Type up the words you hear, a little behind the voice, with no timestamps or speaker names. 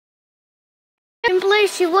геймплей.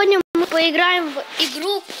 Сегодня мы поиграем в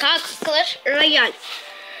игру как Clash Royale.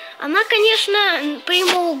 Она, конечно,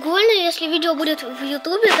 прямоугольная. Если видео будет в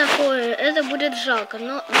ютубе такое, это будет жалко.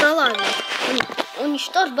 Но да ладно.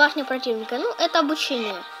 Уничтожь башню противника. Ну, это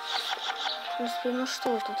обучение. В принципе, ну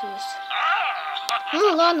что тут есть?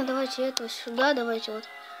 Ну ладно, давайте это сюда. Давайте вот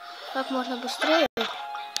как можно быстрее.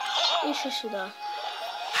 Еще сюда.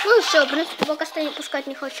 Ну и все, в принципе, пока пускать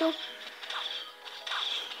не хочу.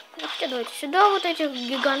 Хотя давайте сюда вот этих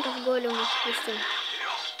гигантов големов пустим.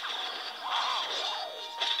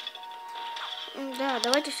 Да,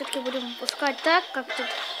 давайте все-таки будем пускать так, как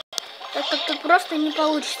тут просто не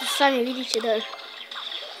получится, сами видите, да.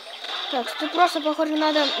 Так, тут просто, похоже,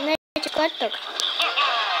 надо натекать так.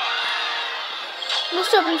 Ну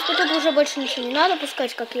все, в принципе, тут уже больше ничего не надо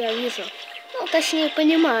пускать, как я вижу. Ну, точнее,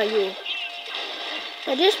 понимаю.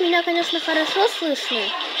 Надеюсь, меня, конечно, хорошо слышно.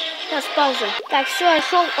 Сейчас, пауза. Так, все, я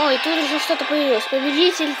шел. Ой, тут уже что-то появилось.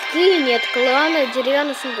 Победитель ты, нет, клана,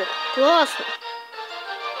 деревянный сундук. Классно.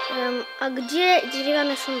 А где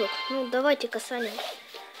деревянный сундук? Ну, давайте касание.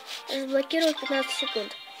 Разблокировать 15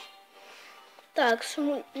 секунд. Так,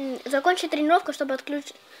 закончить тренировку, чтобы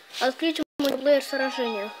открыть мультиплеер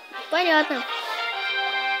сражения. Понятно.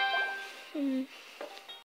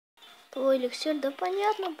 Твой эликсир, да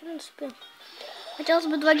понятно, в принципе. Хотелось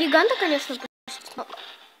бы 2 гиганта, конечно, пустить, но...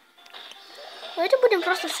 Давайте будем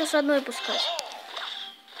просто все с одной пускать.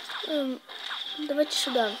 Давайте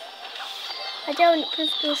сюда. Хотя, в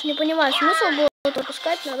принципе, уж не понимаю, смысл было это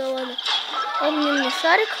пускать, надо, ладно. Огненный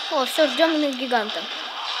шарик. О, все, ждем на гиганта.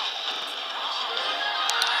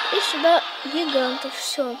 И сюда гигантов,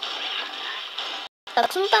 все.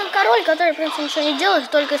 Так, ну там король, который, в принципе, ничего не делает,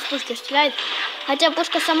 только из пушки стреляет. Хотя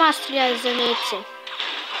пушка сама стреляет, заметьте.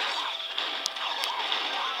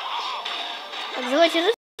 Так, давайте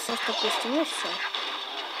жить, допустим, ну все.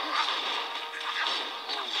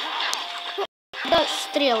 Да,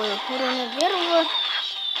 стрелы. Урона первого.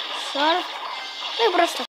 Шар. Ну и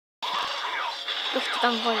просто. Их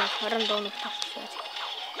там больно, рандомных так сказать.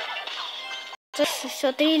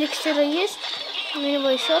 Все, 3 эликсира есть. У него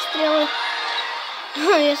еще стрелы.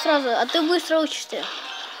 Я сразу. А ты быстро учишься.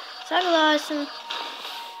 Согласен.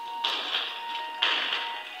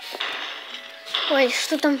 Ой,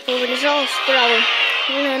 что там повылезало справа?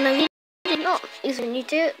 Наверное, видите. Ну,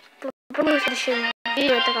 извините. Попробую в следующем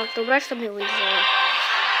видео это как-то убрать, чтобы не вылезало.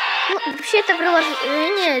 Ну, вообще это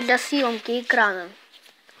приложение для съемки экрана.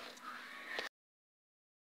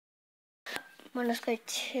 Можно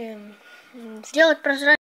сказать, сделать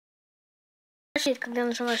прозрачность, когда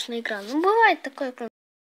нажимаешь на экран. Ну, бывает такое.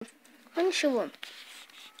 Ну, ничего.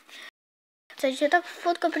 Кстати, так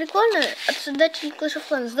фотка прикольная от создателей Clash of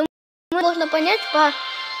Clans. Думаю, можно понять по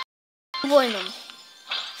войнам.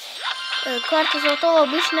 Карта золотого,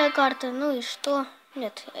 обычная карта. Ну и что?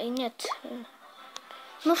 Нет, нет.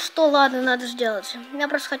 Ну что, ладно, надо сделать. Я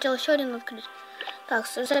просто хотел еще один открыть. Так,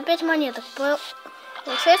 за 5 монеток.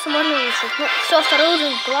 Получается, можно улучшить. Ну, все, второй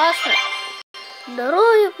уровень, классно.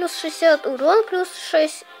 Здоровье плюс 60, урон плюс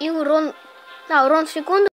 6 и урон... А, урон в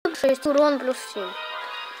секунду 6, урон плюс 7.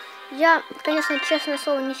 Я, конечно, честное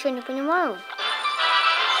слово, ничего не понимаю.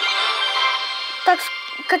 Так,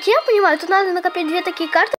 как я понимаю, тут надо накопить 2 такие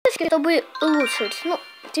карточки, чтобы улучшить. Ну,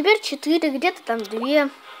 теперь 4, где-то там 2.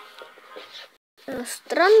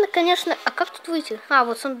 Странно, конечно. А как тут выйти? А,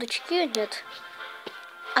 вот сундучки, нет.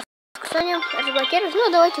 А кстати, разблокировать? Ну,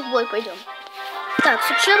 давайте в бой пойдем. Так,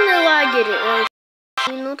 учебный лагерь.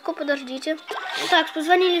 Минутку, подождите. Так,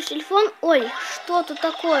 позвонили в телефон. Ой, что тут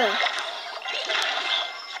такое?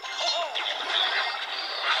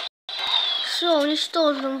 Все,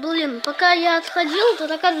 уничтожен. Блин, пока я отходил, тут,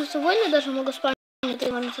 оказывается, войны даже могут спамить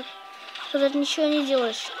 3 момента. Сказать, ничего не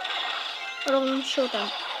делаешь. Ровным счетом.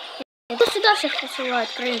 Ну, сюда всех посылают,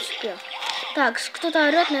 в принципе. Так, кто-то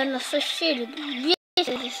орет, наверное, соседи.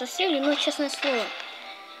 Бесит соседи, ну, честное слово.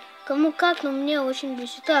 Кому как, но мне очень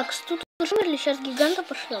бесит. Так, тут умерли, сейчас гиганта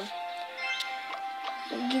пошлем.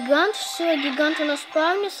 Гигант, все, гигант у нас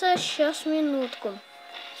спавнится. Сейчас, минутку.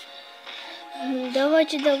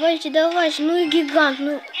 Давайте, давайте, давайте. Ну и гигант,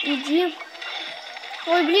 ну иди.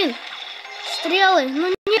 Ой, блин. Стрелы.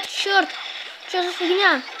 Ну нет, черт. Что за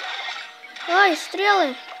фигня? Ай,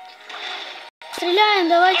 стрелы. Стреляем,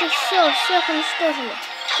 давайте, все, всех уничтожили.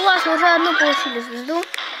 Классно, уже одну получили звезду.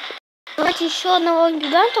 Давайте еще одного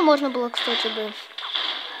гиганта можно было, кстати, бы.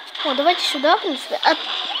 О, давайте сюда, в принципе.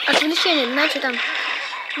 Отвлечение, иначе там.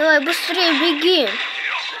 Давай, быстрее, беги.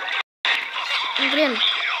 Блин.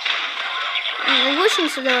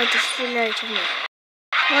 Лучницы давайте стреляйте в них.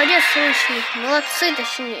 Молодец, лучник. Молодцы,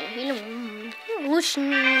 точнее. Или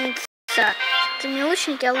лучница. Ты не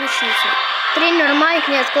лучник, а лучница. Тренер Майк,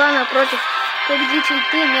 нет клана против победитель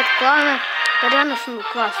ты, нет клана. Реально, ну,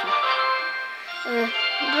 классно.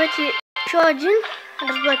 Давайте еще один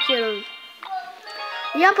разблокируем.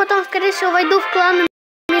 Я потом, скорее всего, войду в клан.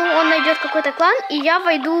 Он найдет какой-то клан, и я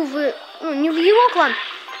войду в... Ну, не в его клан,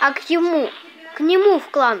 а к нему в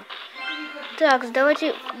клан. Так,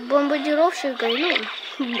 давайте бомбардировщика,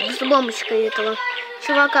 ну, с бомбочкой этого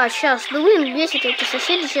чувака. Сейчас, ну, блин, бесит эти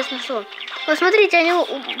соседи, честно слово. Вот смотрите, они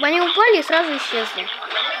упали и сразу исчезли.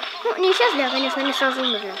 Ну, не исчезли, а, конечно, они сразу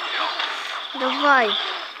умерли. Давай.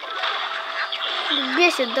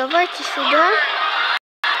 Бесит, давайте сюда.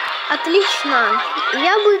 Отлично.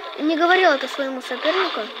 Я бы не говорил это своему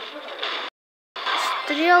сопернику.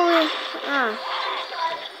 Стрелы.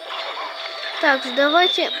 Так,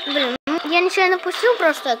 давайте. Блин, я нечаянно пустил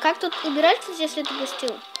просто. Как тут убираться, если ты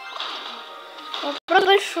пустил? Вопрос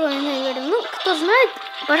большой, наверное. Ну, кто знает,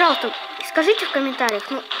 пожалуйста, скажите в комментариях.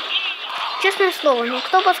 Ну, честное слово, ну,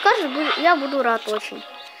 кто подскажет, я буду рад очень.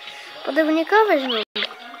 Подрывника возьмем.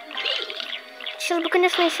 Сейчас бы,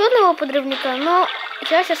 конечно, еще одного подрывника, но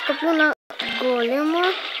я сейчас коплю на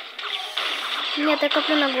голема. Нет, я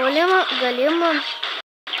коплю на голема.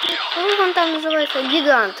 Как он там называется?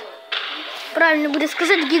 Гигант. Правильно будет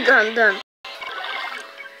сказать гигант, да.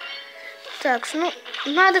 Так, ну,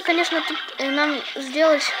 надо, конечно, тут нам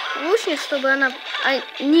сделать лучниц, чтобы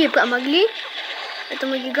они помогли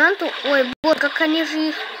этому гиганту. Ой, вот, как они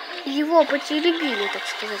же его потеребили, так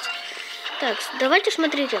сказать. Так, давайте,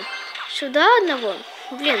 смотрите. Сюда одного.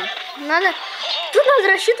 Блин, надо... Тут надо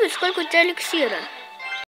рассчитывать, сколько у тебя эликсира.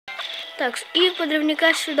 Так, и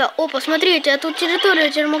подрывника сюда. О, посмотрите, а тут территорию я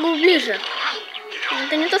теперь могу ближе.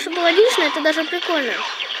 Это не то, что было лично, это даже прикольно.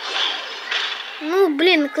 Ну,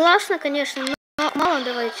 блин, классно, конечно, но мало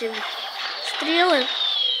давайте. Стрелы.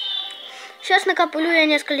 Сейчас накоплю я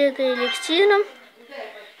несколько эликсиров.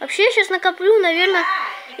 Вообще, я сейчас накоплю, наверное,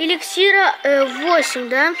 эликсира 8,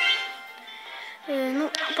 да? Ну,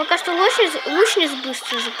 пока что лучниц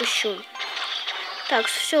быстро запущу. Так,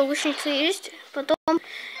 все, лучницы есть. Потом,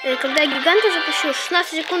 когда гиганта запущу,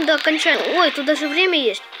 16 секунд до окончания. Ой, тут даже время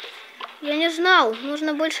есть. Я не знал,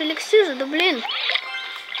 нужно больше эликсира, да блин.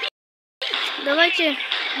 Давайте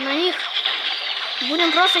на них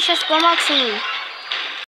будем просто сейчас по максимуму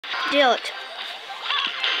делать.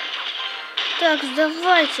 Так,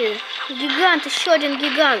 давайте. Гигант, еще один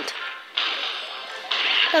гигант.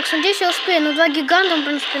 Так, надеюсь, я успею. Ну, 2 гиганта, в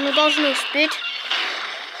принципе, мы должны успеть.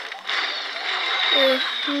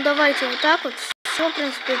 Ну, давайте вот так вот. Все, в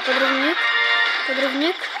принципе,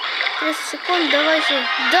 подрывник. 30 секунд, давайте.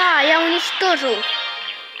 Да, я уничтожил.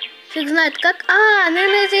 Фиг знает как.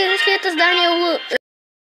 Наверное, если это здание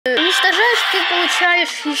уничтожаешь, ты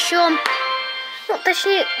получаешь еще... Ну,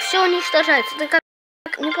 точнее, все уничтожается. Это как,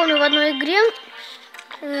 не помню, в одной игре.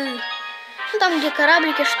 Ну, там, где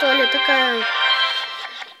кораблики, что ли, такая...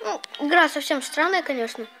 Ну, игра совсем странная,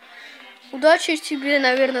 конечно. Удачи тебе,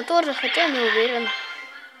 наверное, тоже, хотя не уверен.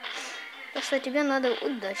 Так что тебе надо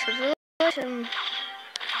удачи желать.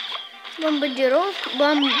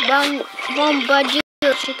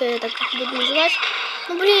 Бомбардировщика, я так буду называть.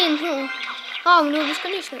 Ну, блин, у него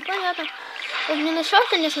бесконечно, понятно. Огненный шар,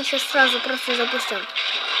 конечно, сейчас сразу просто запустим.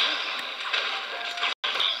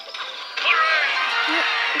 Ну,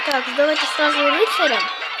 так, давайте сразу рыцаря.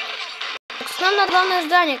 Нам на главное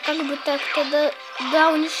здание, как бы так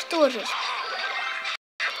тогда уничтожить.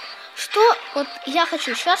 Что вот я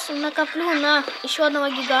хочу? Сейчас накоплю на еще одного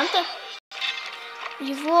гиганта.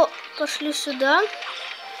 Его пошлю сюда.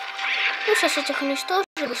 Ну, сейчас этих уничтожу.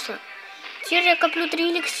 Теперь я коплю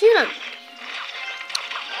 3 эликсира.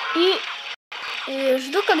 И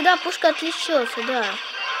жду, когда пушка отвлечется, да.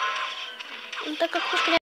 Ну, так как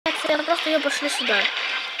пушка не отвлечется, я просто ее пошлю сюда.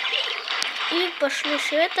 И пошлю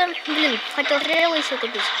все это. Блин, хотел стрелы еще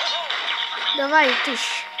купить. Давай,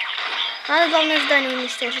 Надо главное здание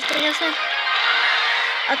уничтожить, конечно.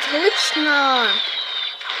 Отлично.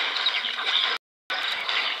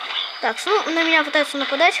 Так, ну, на меня пытаются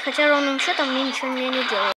нападать, хотя ровным счетом мне ничего не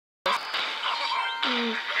делает.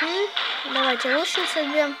 Давайте лучницы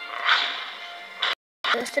себе.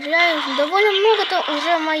 Стреляю. Довольно много-то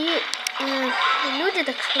уже мои люди,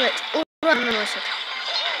 так сказать, урон наносят.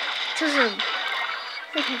 Чужим.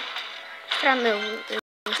 Странно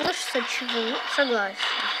слышится чужим, согласен.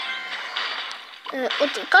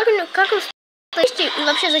 Вот как он стоит, и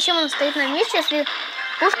вообще зачем он стоит на месте, если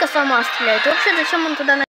пушка сама стреляет? И вообще зачем он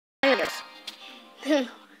туда налез?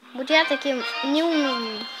 Будь я таким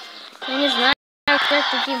неумным, я не знаю, как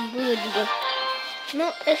таким будет.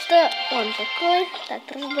 Ну, это он такой. Так,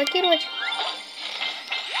 разблокировать.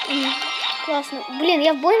 Классно. Блин,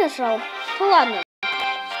 я в бой нажал. Ну ладно.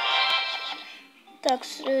 Так,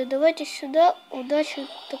 давайте сюда. Удачи,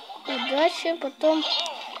 так, удачи, потом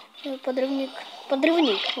подрывник.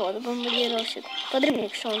 Подрывник, вот, бомбардировщик.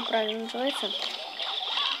 Подрывник, что он правильно называется.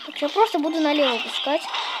 Так, я просто буду налево пускать.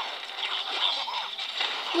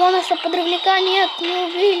 Главное, что подрывника нет, не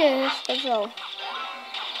убили, я сказал.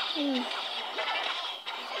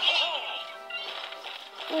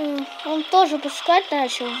 Он тоже пускать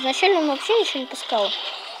начал. Вначале он вообще ничего не пускал.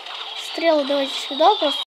 Стрелы давайте сюда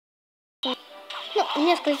просто. Ну,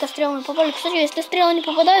 несколько стрел не попали. Кстати, если стрелы не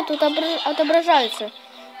попадают, то отображаются.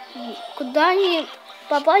 Куда они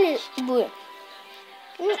попали бы.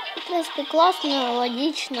 Ну, в принципе, классно,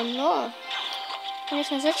 логично, но,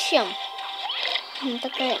 конечно, зачем?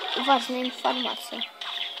 Такая важная информация.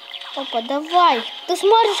 Опа, давай. Ты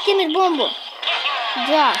сможешь кинуть бомбу?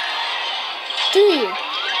 Да. Ты.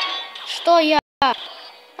 Что я?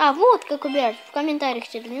 А, вот как убирать. В комментариях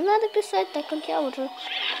тебе не надо писать, так как я уже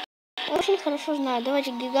очень хорошо знаю.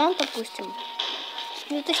 Давайте гигант опустим.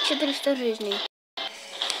 2400 жизней.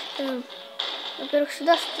 Во-первых,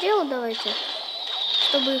 сюда стрелы давайте.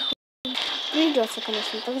 Чтобы их придется,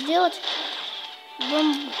 конечно, так сделать.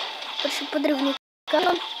 Подрывника.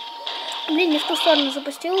 Блин, не в ту сторону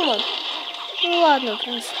запустил его. Ну ладно, в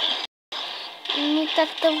принципе. Не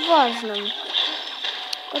так-то важно.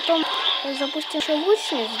 Потом запустим еще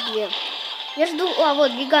лучниц 2. Я жду... А,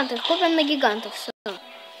 вот, гиганты. Копим на гигантов. Все.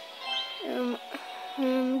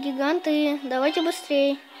 Гиганты. Давайте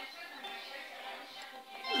быстрее.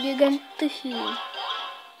 Гиганты.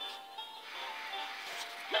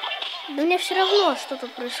 Да мне все равно, что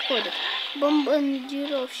тут происходит.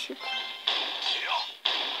 Бомбардировщик.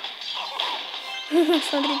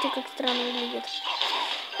 Смотрите, как странно выглядит.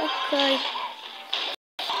 Окей.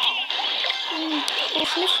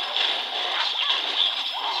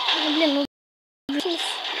 Блин, ну...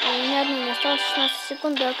 Ни одной не осталось 16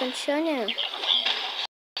 секунд до окончания.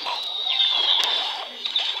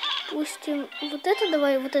 Пустим вот это,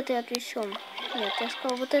 давай вот это и отвлечем. Нет, я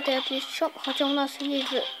сказал, вот это и отвлечем. Хотя у нас есть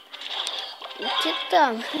же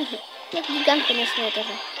титан. Нет, гигант, конечно, это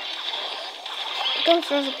же. Потом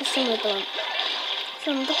сразу пустим этого.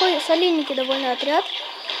 Все, ну такой солидненький довольно отряд.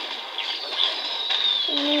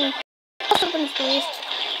 Ну, в принципе, есть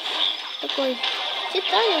такой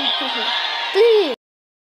титан. Ты!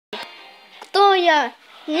 Кто я?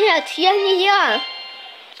 Нет, я не я.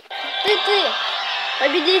 Ты.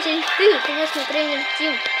 Победитель ты, конечно, тренер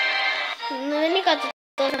Тим. Наверняка ты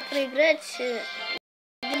должен проиграть.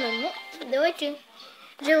 Ну, давайте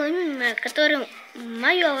сделаем имя, которое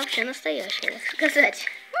мое вообще настоящее, сказать.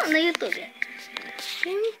 Ну, на ютубе.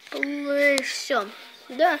 Все.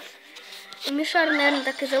 Да. Мишар, наверное,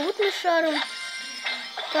 так и зовут Мишару.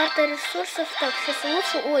 Карта ресурсов. Так, сейчас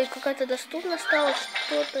лучше. Ой, какая-то доступна стала.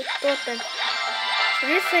 Что-то.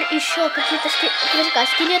 Рыцарь, еще какие-то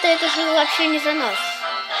скелеты, это же вообще не за нас.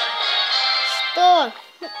 Что?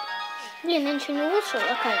 Блин, я ничего не улучшил,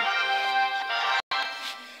 окей.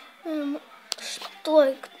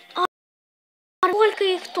 Что? Сколько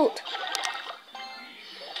их тут?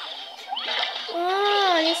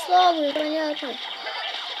 Они слабые, понятно.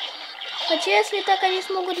 Хотя, если так они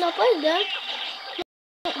смогут напасть, да?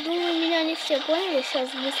 Думаю, меня не все поняли. Сейчас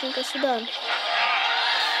быстренько сюда.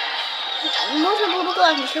 Можно было бы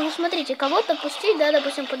классно, если вы смотрите, кого-то пустить, да,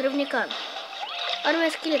 допустим, подрывника.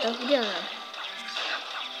 Армия скелетов, где она?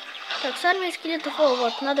 Так, с армией скелетов,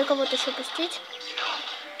 вот, надо кого-то еще пустить.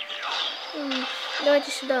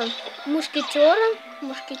 Давайте сюда. Мушкетера,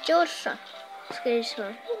 мушкетерша, скорее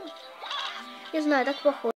всего. Не знаю, так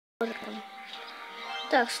похоже.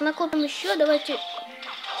 Так, накопим еще, давайте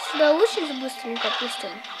сюда лучниц быстренько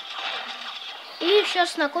пустим. И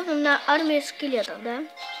сейчас накопим на армию скелетов, да?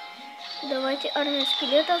 Давайте армия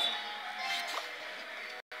скелетов.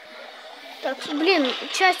 Так, блин,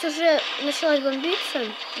 часть уже началась бомбиться.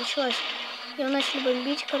 Ее начали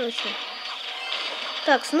бомбить, короче.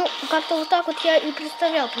 Так, ну, как-то вот так вот я и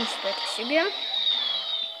представлял, в принципе, это себе.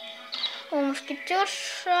 О,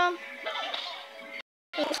 мушкетерша.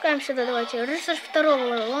 Пускаем сюда, давайте. Рыцарь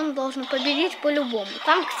второго, он должен победить по-любому.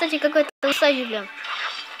 Там, кстати, какой-то высадили.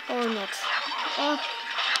 О, нет. О,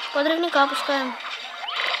 подрывника пускаем.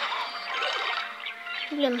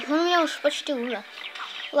 Блин, ну у меня уж почти уже.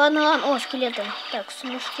 Ладно. О, скелеты. Так,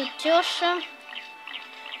 мушкетерша.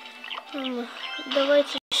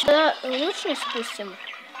 Давайте сюда лучниц спустим.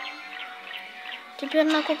 Теперь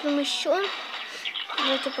накопим еще.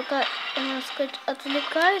 Давайте пока, так сказать,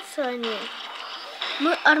 отвлекаются они.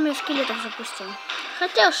 Мы армию скелетов запустим.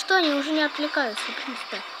 Хотя, что они уже не отвлекаются, в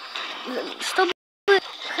принципе. Чтобы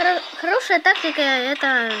хорошая тактика,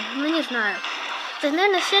 это, ну не знаю. Это,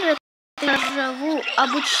 наверное, сервер я назову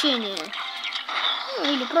обучение. Ну,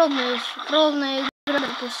 или пробная игра,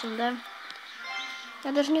 допустим, да.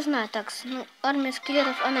 Я даже не знаю, так, ну, армия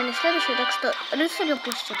скелетов, она не следующая, так что рыцаря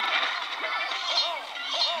пустим.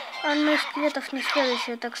 Армия скелетов не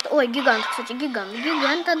следующая, так что... Ой, гигант, кстати, гигант.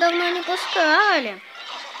 Гиганта давно не пускали.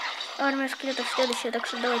 Армия скелетов следующая, так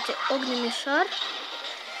что давайте огненный шар.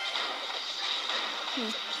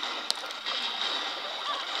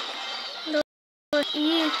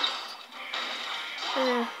 И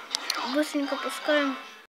быстренько пускаем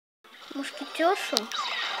мушкетершу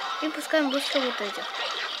и пускаем быстро вот этих.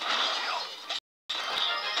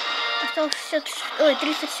 Осталось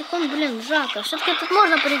 30 секунд, блин, жалко. Все-таки тут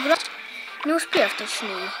можно проиграть, не успев,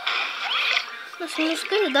 точнее. Ну, если не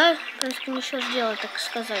успели, да, в принципе, ничего сделать, так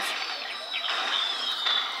сказать.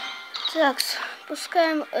 Так,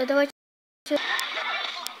 пускаем, давайте...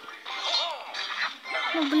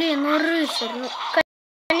 Ну, блин, ну, рыцарь, ну,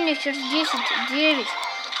 конечно, через 10, 9,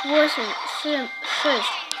 8, 7, 6.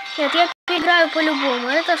 Нет, я переиграю по-любому,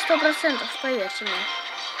 это 100%, поверьте мне.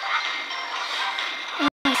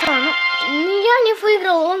 Что, ну, я не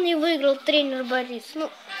выиграл, он не выиграл, тренер Борис.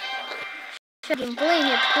 Ну, геймплей,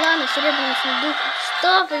 нет плана, серебряный сундук.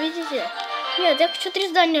 Что, победите? Нет, я хочу 3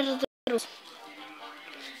 здания разрушить.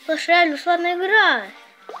 Clash Royale, бесплатная игра.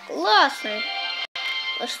 Классно.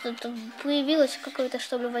 А что-то появилось какой-то,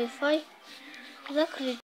 что ли, Wi-Fi.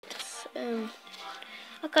 Закрыть.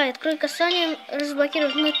 Окей, открой касанием,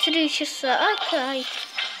 разблокировать на 3 часа. Окей.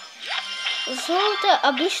 Золото,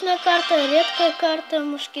 обычная карта, редкая карта,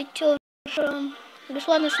 мушкетер.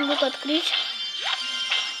 Бесплатный сундук открыть.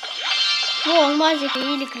 Ну, алмазики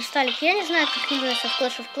или кристаллики. Я не знаю, как называется в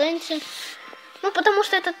Clash of Clans. Ну, потому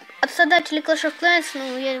что это от создателей Clash of Clans,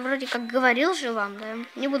 ну, я вроде как говорил же вам, да.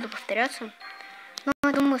 Не буду повторяться. Но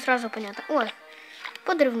я думаю, сразу понятно. Ой,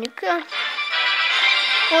 подрывника.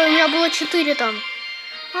 Ой, у меня было 4 там.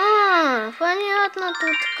 Понятно,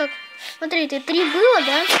 тут как... Смотрите, 3 было,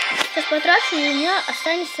 да? Сейчас потрачу, и у меня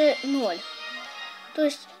останется 0. То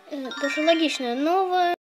есть, даже логично.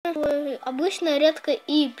 Новая, обычная, редкая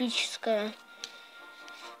и эпическая.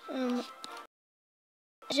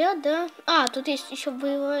 Да? Тут есть еще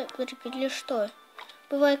боевая... Или что?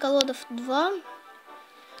 Боевая колода 2.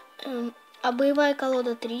 А боевая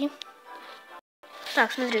колода 3.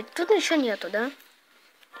 Так, смотрите, тут ничего нету, да?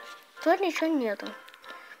 Тут ничего нету.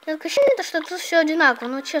 Такое ощущение, что тут все одинаково.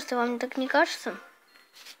 Ну, честно, вам так не кажется?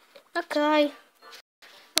 Окей.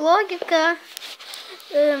 Логика.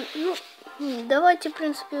 Ну, давайте, в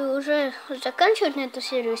принципе, уже заканчивать на эту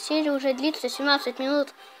серию. Серия уже длится 17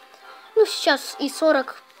 минут. Ну, сейчас и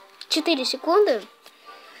 44 секунды.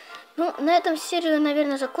 Ну, на этом серию,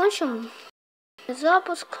 наверное, закончим.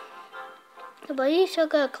 Запуск. Бои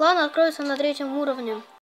всякое. Клан откроется на 3-м уровне.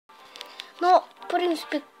 Но, в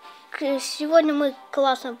принципе, сегодня мы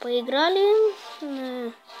классно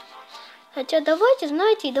поиграли. Хотя давайте,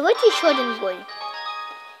 знаете, давайте еще один бой.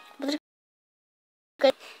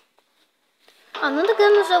 Ну тогда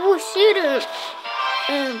назову серию.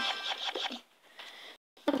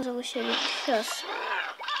 Назову серию. Сейчас.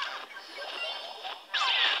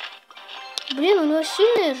 Блин, у него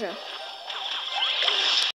сильные же.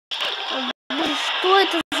 Блин, что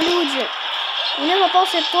это за люди? Мне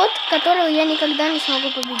попался тот, которого я никогда не смогу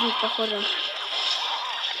победить, похоже.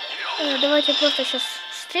 Давайте просто сейчас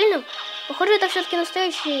стрельнем. Похоже, это все-таки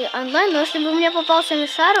настоящий онлайн, но если бы мне попался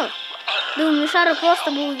Мишару, думаю, Мишару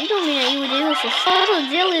просто бы увидел меня и удивился, что тут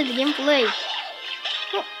делает геймплей.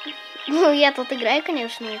 Ну, я тут играю,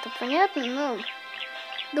 конечно, это понятно, но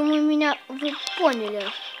думаю, меня вы поняли.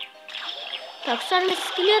 Так, армия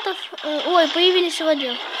скелетов. Ой, появились в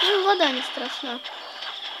воде. Ну, вода не страшна.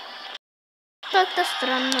 Как-то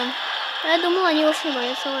странно. Я думала, они очень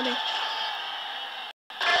боятся воды.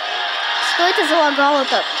 Что это залагало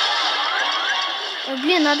так?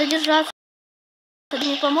 Блин, надо держаться. Это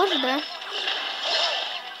не поможет, да?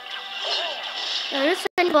 Рыцарь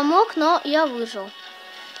не помог, но я выжил.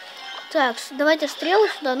 Так, давайте стрелы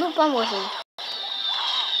сюда, ну, поможем.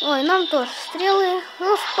 Ой, нам тоже стрелы.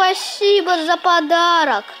 Ну, спасибо за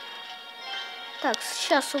подарок. Так,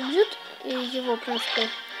 сейчас убьют его, в принципе.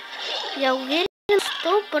 Я уверен,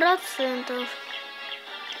 100%.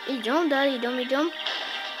 Идем, да, идем.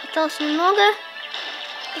 Осталось немного.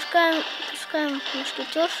 Пускаем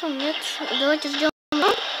мушкетершу. Нет, давайте ждем.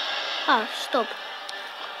 Стоп.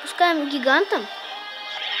 Пускаем гиганта.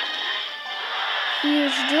 И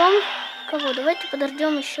ждем. Кого? Давайте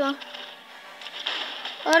подождем еще.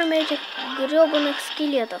 Армия этих гребаных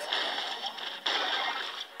скелетов.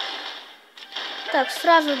 Так,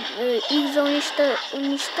 сразу их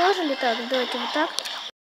уничтожили. Так, давайте вот так.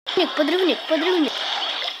 Подрывник.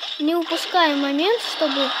 не упускаем момент,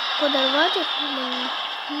 чтобы подорвать их.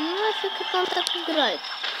 Нафиг он так играет.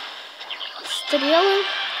 Стрелы.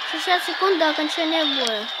 60 секунд до окончания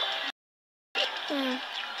боя.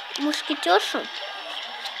 Мушкетершу.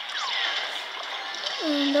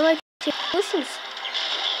 Давайте гусениц.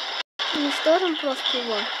 Уничтожим просто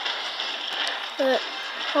его.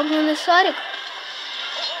 Огненный шарик.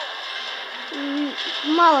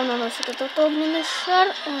 Мало наносит этот огненный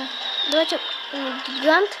шар. Давайте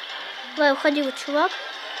гигант. Давай, уходи, вот чувак.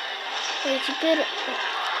 Теперь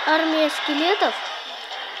армия скелетов.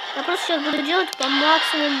 Я просто сейчас буду делать по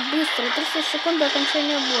максимуму быстро. 30 секунд до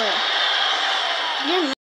окончания боя.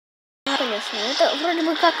 Блин, конечно. Это вроде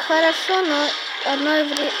бы как хорошо, но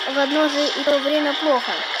в одно же и то время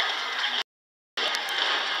плохо.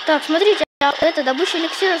 Так, смотрите, эта добыча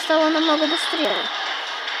эликсира стала намного быстрее.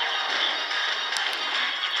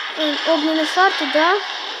 Огненный шар туда.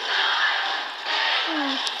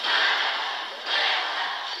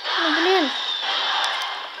 Ну, блин.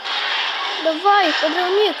 Давай,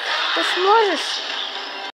 подрывник, ты сможешь?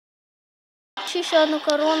 Еще одну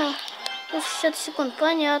корону. 60 секунд,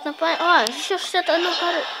 понятно. Еще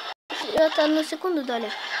 61 секунду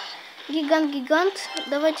дали. Гигант.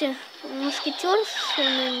 Давайте мушкетершу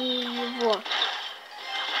на него.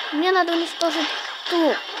 Мне надо уничтожить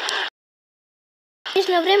ту.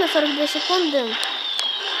 Личное время 42 секунды.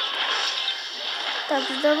 Так,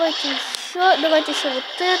 давайте еще вот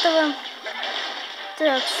этого.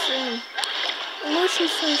 Так,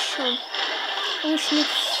 лучницу еще. Лучник.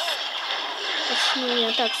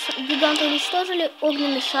 Точнее, так, гиганта уничтожили.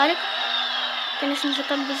 Огненный шарик. Конечно же,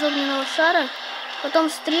 как без огненного шара. Потом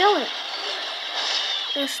стрелы.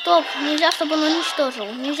 Стоп, нельзя, чтобы он уничтожил.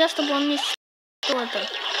 Нельзя, чтобы он уничтожил это.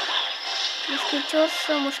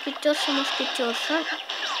 Мушкетерша.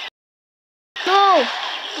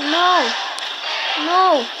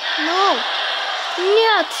 No.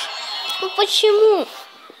 Нет. Ну почему?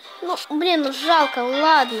 Ну, блин, ну жалко,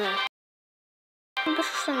 ладно. Напишу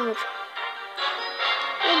что-нибудь.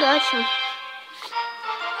 Удачи.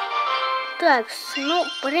 Так, ну,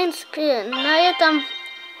 в принципе, на этом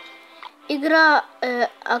игра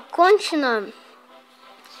окончена.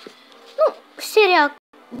 Ну, серия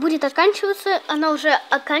будет оканчиваться. Она уже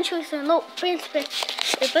оканчивается. Ну, в принципе,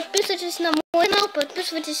 подписывайтесь на мой канал,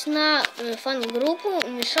 подписывайтесь на фан-группу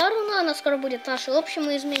Мишару. Она скоро будет наша общая.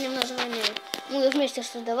 Мы изменим название. Мы вместе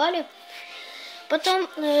создавали. Потом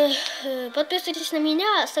подписывайтесь на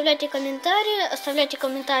меня, оставляйте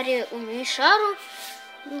комментарии у Мишару.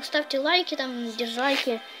 Ну, ставьте лайки, там,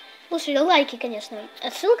 дизлайки. Лучше лайки, конечно.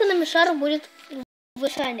 А ссылка на Мишару будет в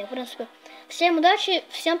описании. В принципе, всем удачи,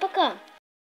 всем пока.